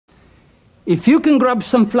If you can grab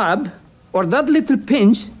some flab, or that little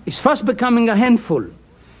pinch is fast becoming a handful,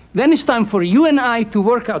 then it's time for you and I to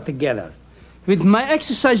work out together with my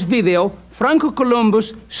exercise video, Franco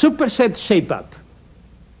Columbu's Superset Shape-Up.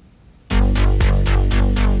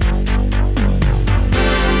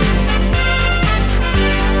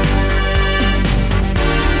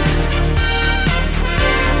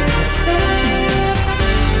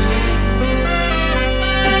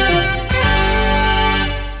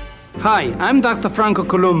 Hi, I'm Dr. Franco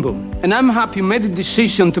Columbu, and I'm happy you made the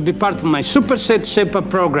decision to be part of my Superset Shape-Up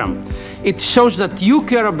program. It shows that you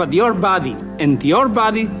care about your body, and your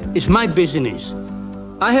body is my business.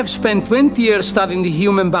 I have spent 20 years studying the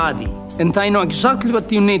human body, and I know exactly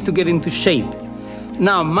what you need to get into shape.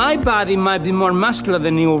 Now, my body might be more muscular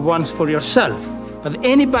than your ones for yourself, but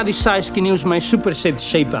anybody's size can use my Superset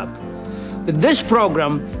Shape-Up. With this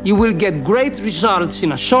program, you will get great results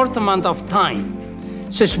in a short amount of time.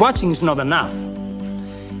 Says watching is not enough.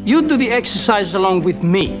 You do the exercise along with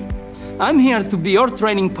me. I'm here to be your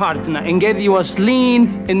training partner and get you as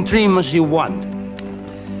lean and trim as you want.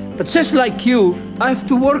 But just like you, I have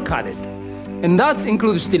to work at it. And that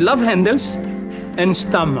includes the love handles and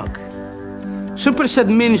stomach. Superset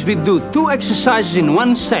means we do 2 exercises in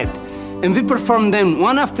 1 set, and we perform them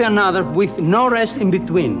one after another with no rest in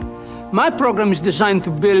between. My program is designed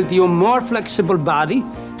to build you a more flexible body,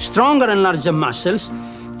 stronger and larger muscles,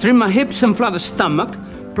 trim my hips and flatter stomach,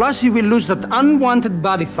 plus you will lose that unwanted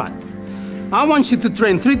body fat. I want you to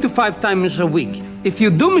train 3 to 5 times a week. If you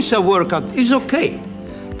do miss a workout, it's okay.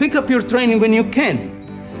 Pick up your training when you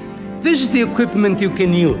can. This is the equipment you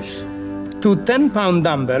can use. 2 10-pound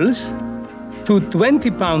dumbbells, 2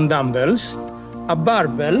 20-pound dumbbells, a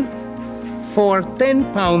barbell, 4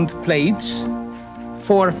 10-pound plates,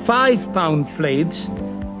 4 5-pound plates,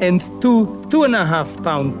 and 2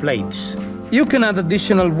 2.5-pound plates. You can add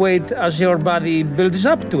additional weight as your body builds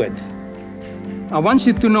up to it. I want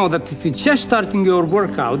you to know that if you're just starting your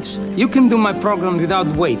workouts, you can do my program without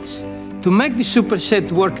weights. To make the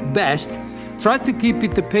Superset work best, try to keep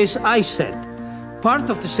it the pace I set. Part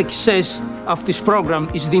of the success of this program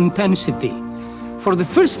is the intensity. For the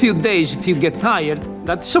first few days, if you get tired,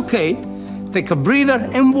 that's okay. Take a breather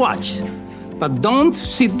and watch. But don't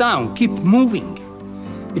sit down, keep moving.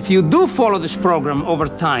 If you do follow this program over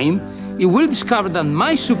time, you will discover that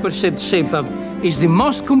my Superset Shape-Up is the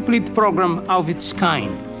most complete program of its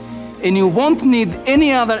kind, and you won't need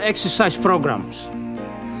any other exercise programs.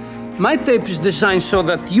 My tape is designed so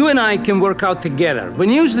that you and I can work out together. When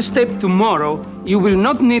you use this tape tomorrow, you will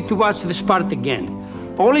not need to watch this part again.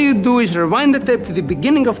 All you do is rewind the tape to the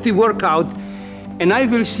beginning of the workout, and I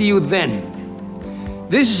will see you then.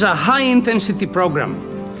 This is a high-intensity program,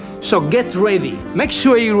 so get ready. Make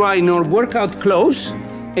sure you are in your workout clothes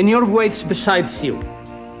and your weights besides you.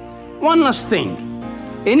 One last thing,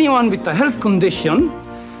 anyone with a health condition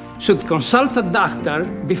should consult a doctor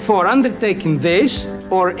before undertaking this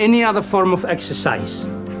or any other form of exercise.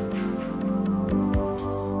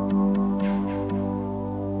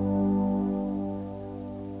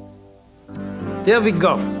 There we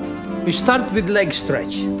go. We start with leg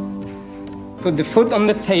stretch. Put the foot on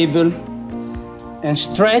the table and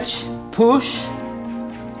stretch, push,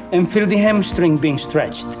 and feel the hamstring being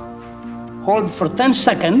stretched. Hold for 10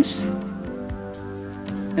 seconds,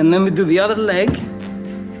 and then we do the other leg,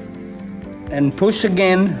 and push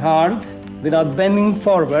again hard without bending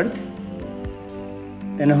forward,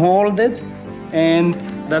 and hold it, and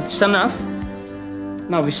that's enough.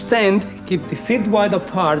 Now we stand, keep the feet wide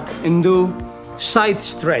apart, and do side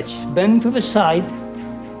stretch. Bend to the side,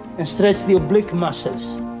 and stretch the oblique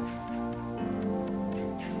muscles.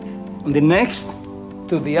 And the next,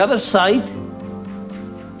 to the other side.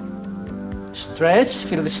 Stretch,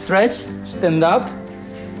 feel the stretch, stand up.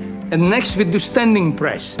 And next we do standing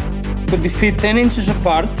press. Put the feet 10 inches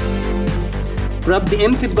apart. Grab the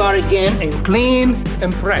empty bar again and clean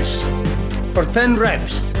and press for 10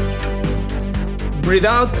 reps. Breathe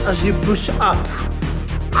out as you push up.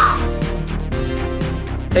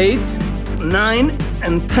 8, 9,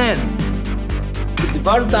 and 10. Put the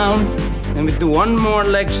bar down, and we do one more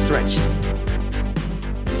leg stretch.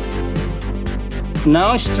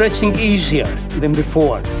 Now stretching easier than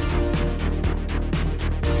before.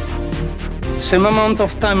 Same amount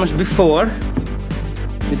of time as before.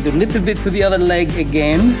 We do a little bit to the other leg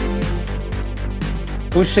again.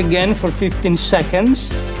 Push again for 15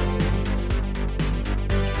 seconds.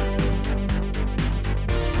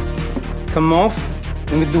 Come off,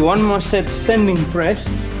 and we do one more set standing press.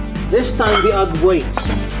 This time we add weights.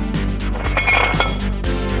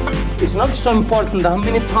 It's not so important how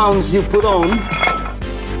many pounds you put on.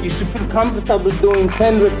 You should feel comfortable doing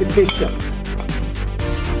 10 repetitions.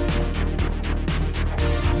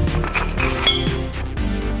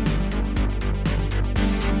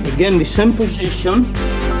 Again, the same position,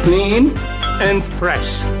 clean and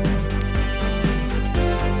press.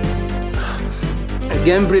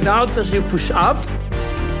 Again, breathe out as you push up.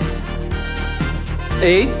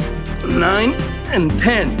 8, 9, and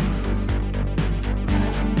 10.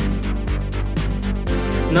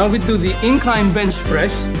 Now we do the incline bench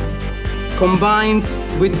press combined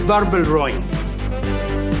with barbell rowing.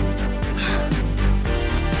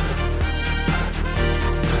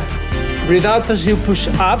 Breathe out as you push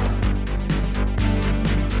up.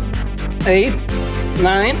 8,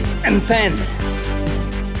 9, and 10.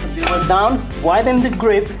 We go down, widen the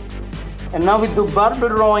grip, and now we do barbell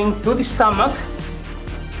rowing to the stomach.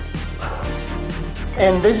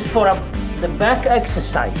 And this is for the back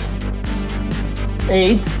exercise.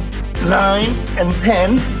 8, 9, and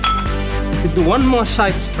 10. We do one more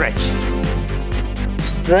side stretch.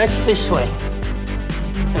 Stretch this way.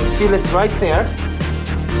 And feel it right there.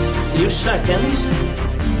 A few seconds.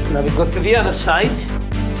 Now we go to the other side.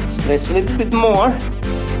 Stretch a little bit more.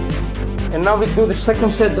 And now we do the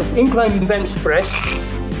second set of incline bench press,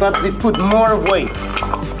 but we put more weight.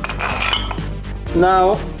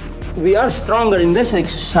 Now, we are stronger in this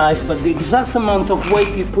exercise, but the exact amount of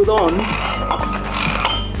weight you put on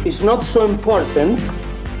is not so important.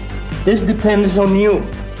 This depends on you.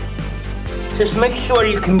 Just make sure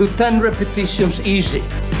you can do 10 repetitions easy.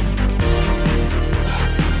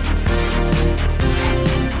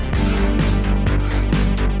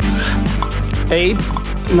 Eight,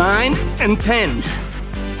 9, and 10.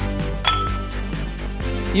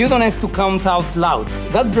 You don't have to count out loud.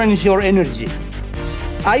 That drains your energy.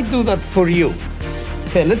 I do that for you.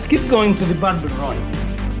 Okay, let's keep going to the barbell rowing.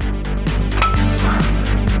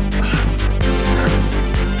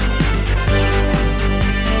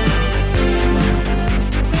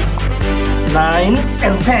 Nine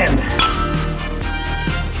and 10.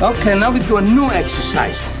 Okay, now we do a new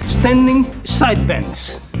exercise. Standing side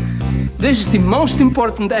bends. This is the most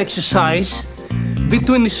important exercise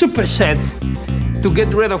between the superset to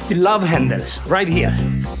get rid of the love handles, right here.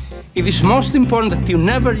 It is most important that you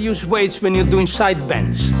never use weights when you're doing side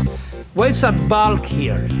bends. Weights are bulk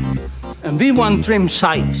here, and we want trim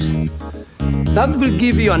sides. That will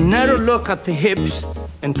give you a narrow look at the hips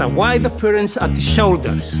and a wide appearance at the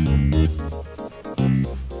shoulders.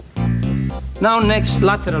 Now next,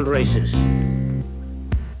 lateral raises.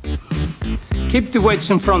 Keep the weights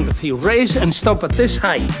in front of you. Raise and stop at this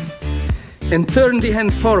height. And turn the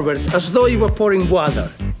hand forward as though you were pouring water.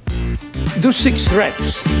 Do 6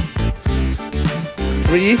 reps.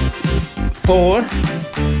 3, 4,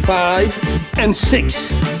 5, and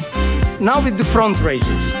 6. Now with the front raises.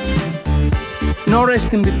 No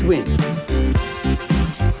rest in between.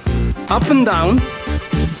 Up and down.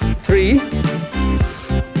 3,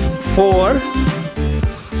 4,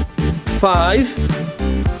 5,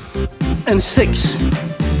 and 6.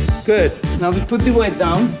 Good. Now we put the weight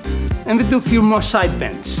down and we do a few more side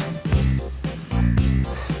bends.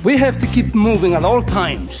 We have to keep moving at all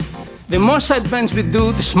times. The more side bends we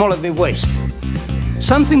do, the smaller the waist.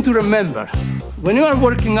 Something to remember. When you are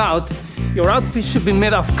working out, your outfit should be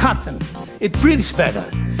made of cotton. It breathes better.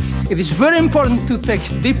 It is very important to take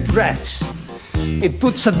deep breaths. It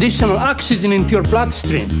puts additional oxygen into your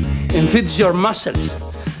bloodstream and feeds your muscles,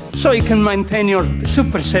 so you can maintain your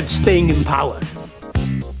superset staying in power.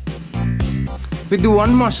 We do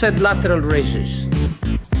one more set lateral raises.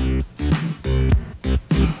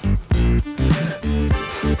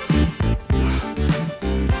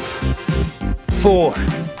 4,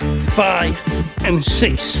 5, and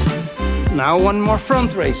 6. Now one more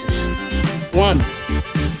front raises. 1,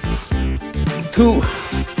 2,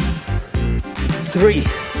 3,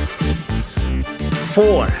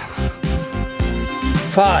 4,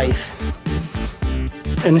 5,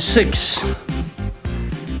 and 6.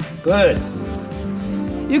 Good.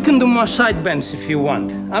 You can do more side bends if you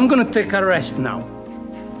want. I'm gonna take a rest now.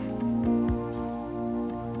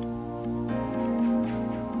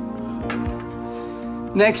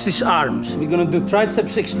 Next is arms. We're gonna do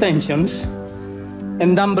triceps extensions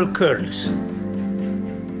and dumbbell curls.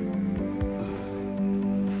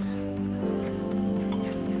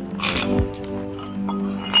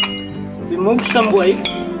 Remove some weight,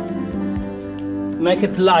 make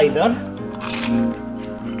it lighter.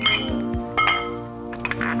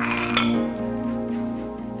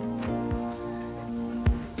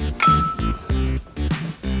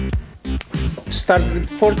 Start with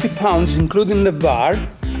 40 pounds, including the bar,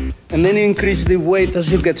 and then increase the weight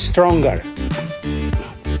as you get stronger.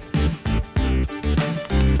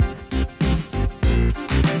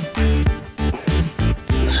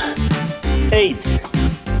 Eight,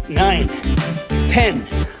 9, 10.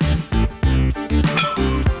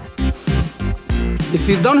 If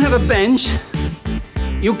you don't have a bench,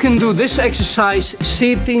 you can do this exercise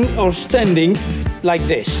sitting or standing like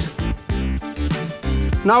this.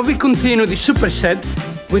 Now we continue the superset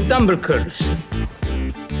with dumbbell curls.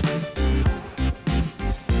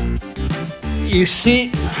 You see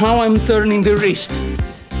how I'm turning the wrist.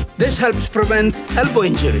 This helps prevent elbow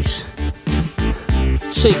injuries.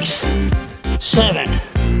 6, 7,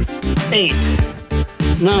 8,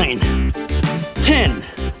 9, 10.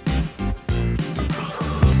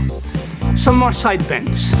 Some more side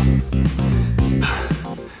bends.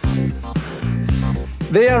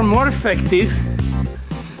 They are more effective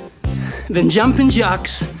than jumping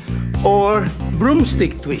jacks or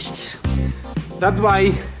broomstick twists. That's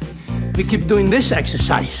why we keep doing this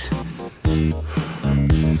exercise.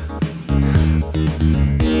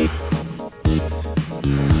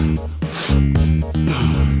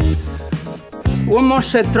 One more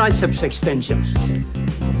set, triceps extensions.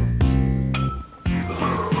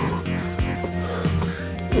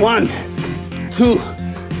 1, 2,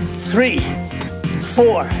 3,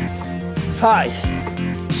 4, 5,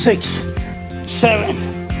 6, 7,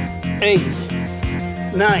 8,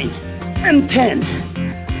 9, and 10.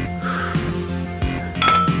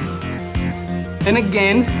 And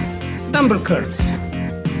again, dumbbell curls.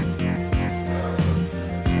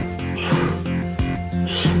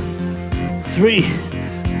 3,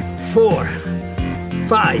 4,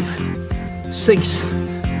 5, 6,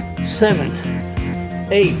 7,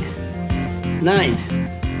 8, 9,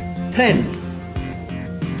 10.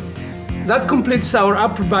 That completes our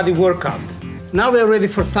upper body workout. Now we are ready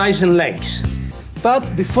for thighs and legs.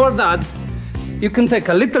 But before that, you can take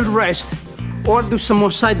a little rest or do some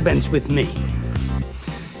more side bends with me.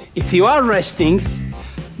 If you are resting,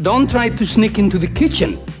 don't try to sneak into the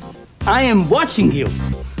kitchen. I am watching you.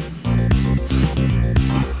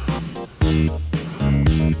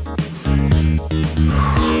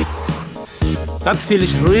 That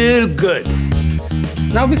feels real good.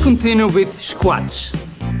 Now we continue with squats.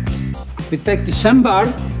 We take the same bar,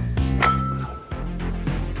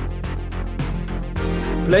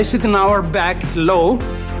 place it in our back low,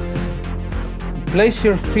 place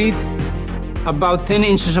your feet about 10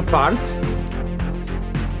 inches apart,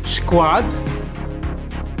 squat,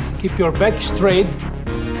 keep your back straight,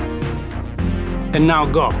 and now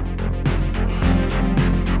go.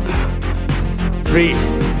 3,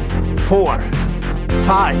 4,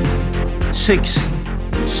 5, 6,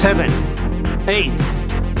 7, 8,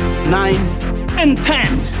 9, and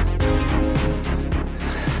 10.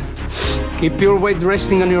 Keep your weight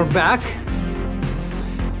resting on your back.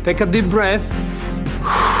 Take a deep breath.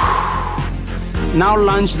 Now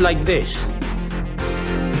lunge like this.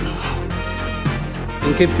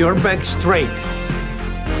 And keep your back straight.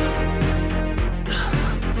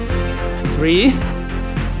 3,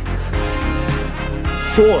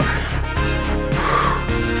 4,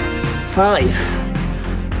 5,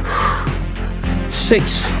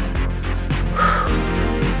 6,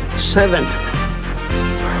 7,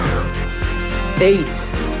 8,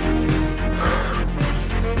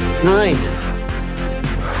 9,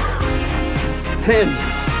 10.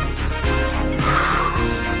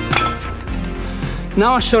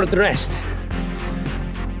 Now a short rest.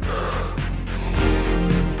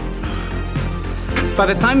 By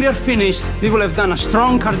the time we are finished, we will have done a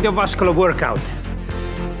strong cardiovascular workout.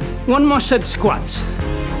 One more set squats.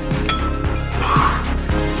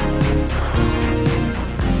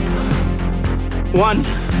 1,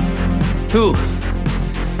 2.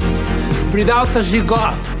 Breathe out as you go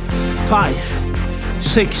up. 5,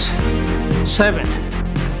 6, 7,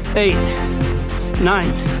 8,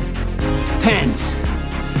 9, 10.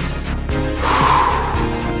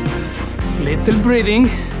 Little breathing,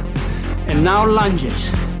 and now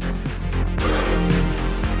lunges.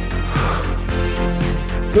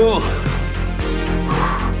 2,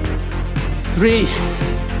 3,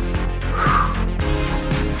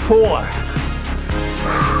 4,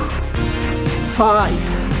 5,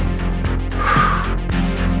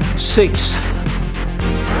 6,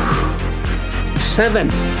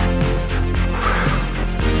 7,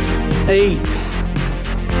 8,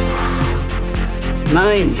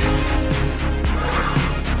 9,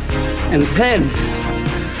 and 10.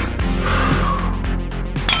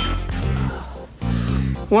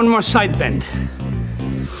 One more side bend.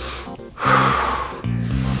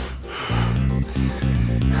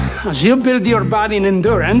 As you build your body in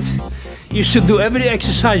endurance, you should do every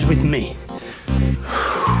exercise with me.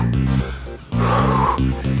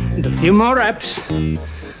 And a few more reps.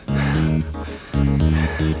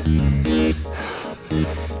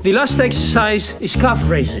 The last exercise is calf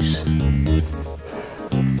raises.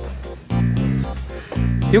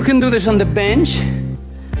 You can do this on the bench,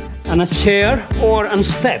 on a chair or on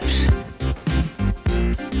steps.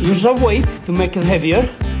 Use a weight to make it heavier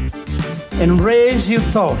and raise your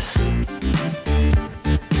toes.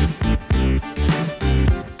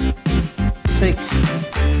 6,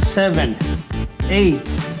 7, 8,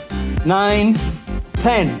 9,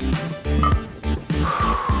 10.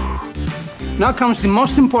 Now comes the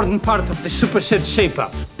most important part of the Superset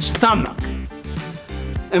shape-up, stomach.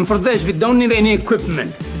 And for this, we don't need any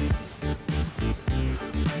equipment.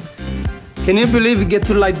 Can you believe we get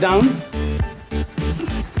to lie down?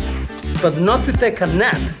 But not to take a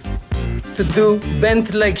nap, to do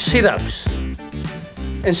bent leg sit-ups.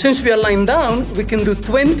 And since we are lying down, we can do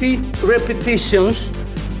 20 repetitions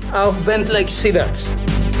of bent leg sit-ups.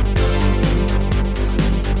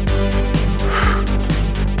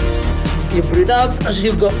 You breathe out as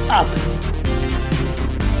you go up.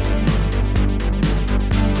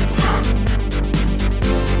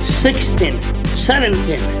 "16,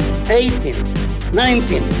 17, 18,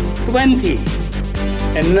 19, 20.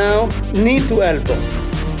 And now, knee to elbow.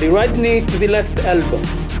 The right knee to the left elbow.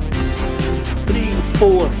 3,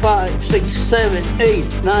 4, 5, 6, 7,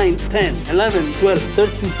 8, 9, 10, 11, 12,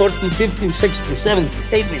 13, 14, 15, 16, 17,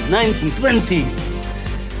 18, 19, 20.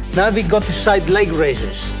 Now we go to side leg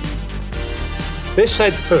raises. This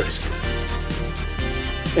side first.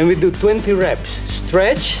 And we do 20 reps.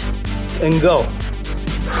 Stretch and go.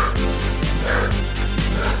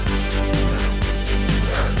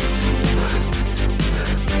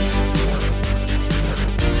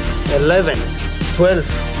 "11, 12,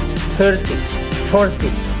 13,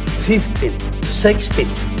 14, 15, 16,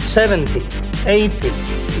 17, 18,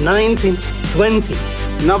 19, 20.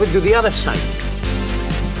 Now we do the other side.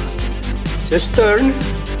 Just turn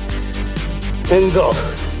and go.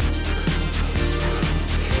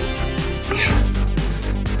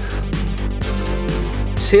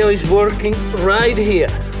 See how it's working right here.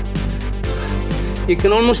 You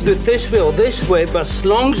can almost do it this way or this way, but as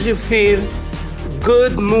long as you feel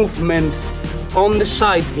good movement on the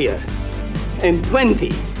side here. And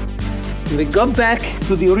 20. We go back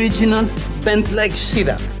to the original bent leg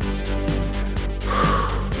sit-up.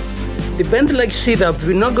 The bent leg sit-up,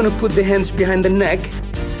 we're not going to put the hands behind the neck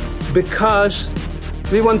because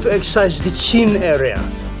we want to exercise the chin area,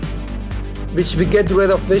 which we get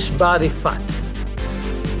rid of this body fat.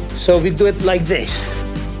 So we do it like this.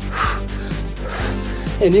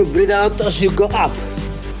 And you breathe out as you go up.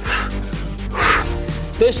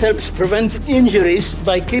 This helps prevent injuries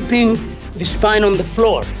by keeping the spine on the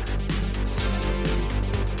floor.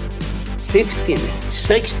 15,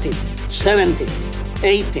 16, 17,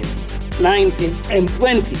 18, 19, and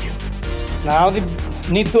 20. Now the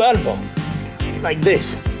knee to elbow, like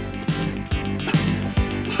this.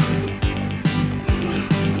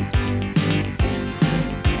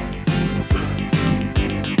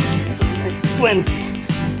 20.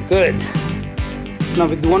 Good. Now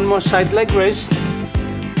we do one more side leg raise.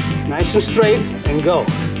 Nice and straight, and go.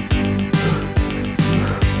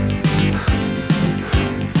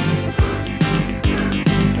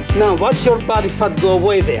 Now watch your body fat go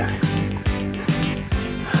away there.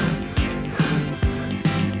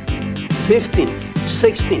 15,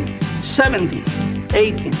 16, 17,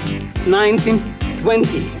 18, 19,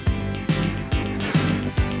 20.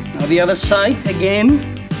 Now the other side again.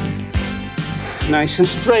 Nice and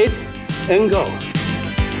straight, and go.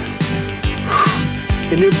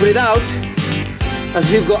 And you breathe out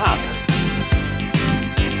as you go up.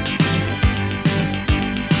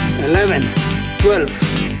 11, 12,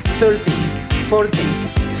 13, 14,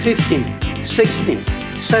 15, 16,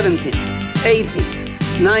 17, 18,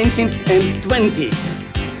 19, and 20.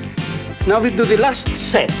 Now we do the last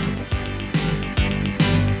set.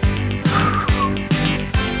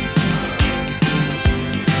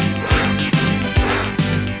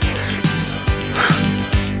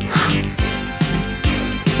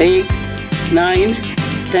 Eight, 9,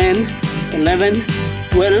 10, 11,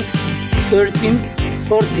 12, 13,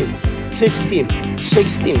 14, 15,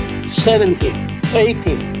 16, 17,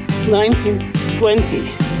 18, 19, 20.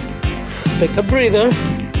 Take a breather.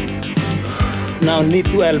 Now knee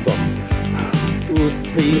to elbow. 2,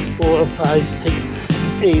 3, 4, 5,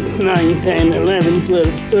 6, 8, 9, 10, 11, 12,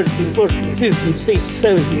 13, 14, 15, 16,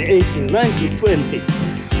 17, 18, 19, 20.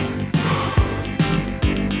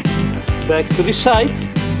 Back to the side.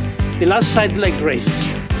 The last side leg raises.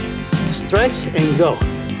 Stretch and go.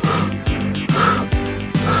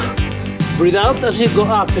 Breathe out as you go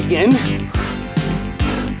up again.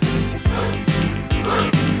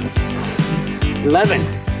 11,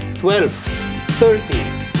 12, 13,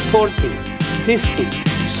 14, 15,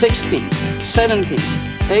 16, 17,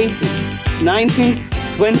 18, 19,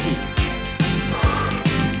 20.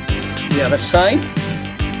 The other side.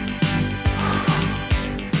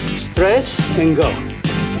 Stretch and go.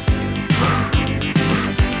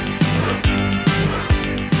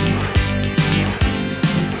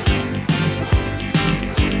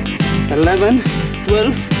 11,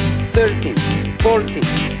 12, 13, 14,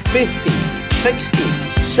 15, 16,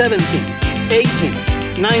 17,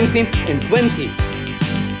 18, 19, and 20.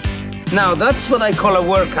 Now that's what I call a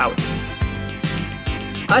workout.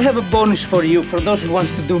 I have a bonus for you for those who want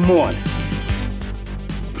to do more.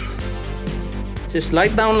 Just lie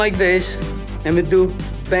down like this and we do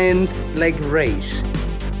bend leg raise.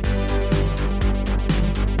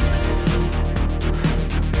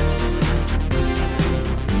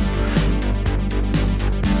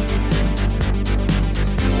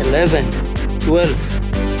 Eleven, 12,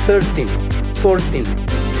 13, 14,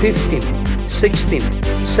 15, 16,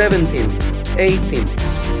 17, 18,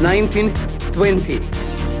 19, 20.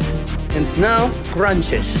 And now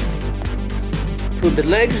crunches. Put the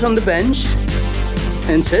legs on the bench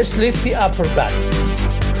and just lift the upper back.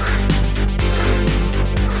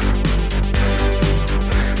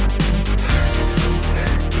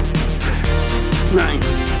 Nine,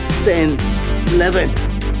 10, 11,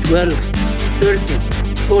 12, 13,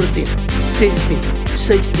 14, 15,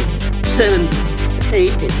 16, 17,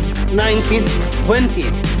 18, 19, 20.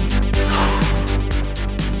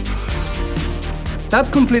 That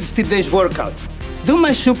completes today's workout. Do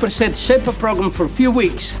my Superset Shaper program for a few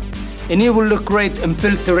weeks and you will look great and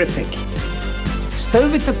feel terrific. Stay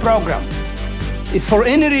with the program. If for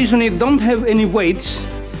any reason you don't have any weights,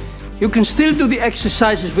 you can still do the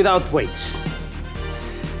exercises without weights.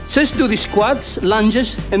 Just do the squats,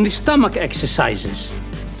 lunges, and the stomach exercises.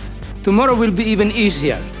 Tomorrow will be even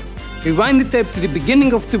easier. Rewind the tape to the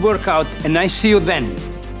beginning of the workout and I see you then.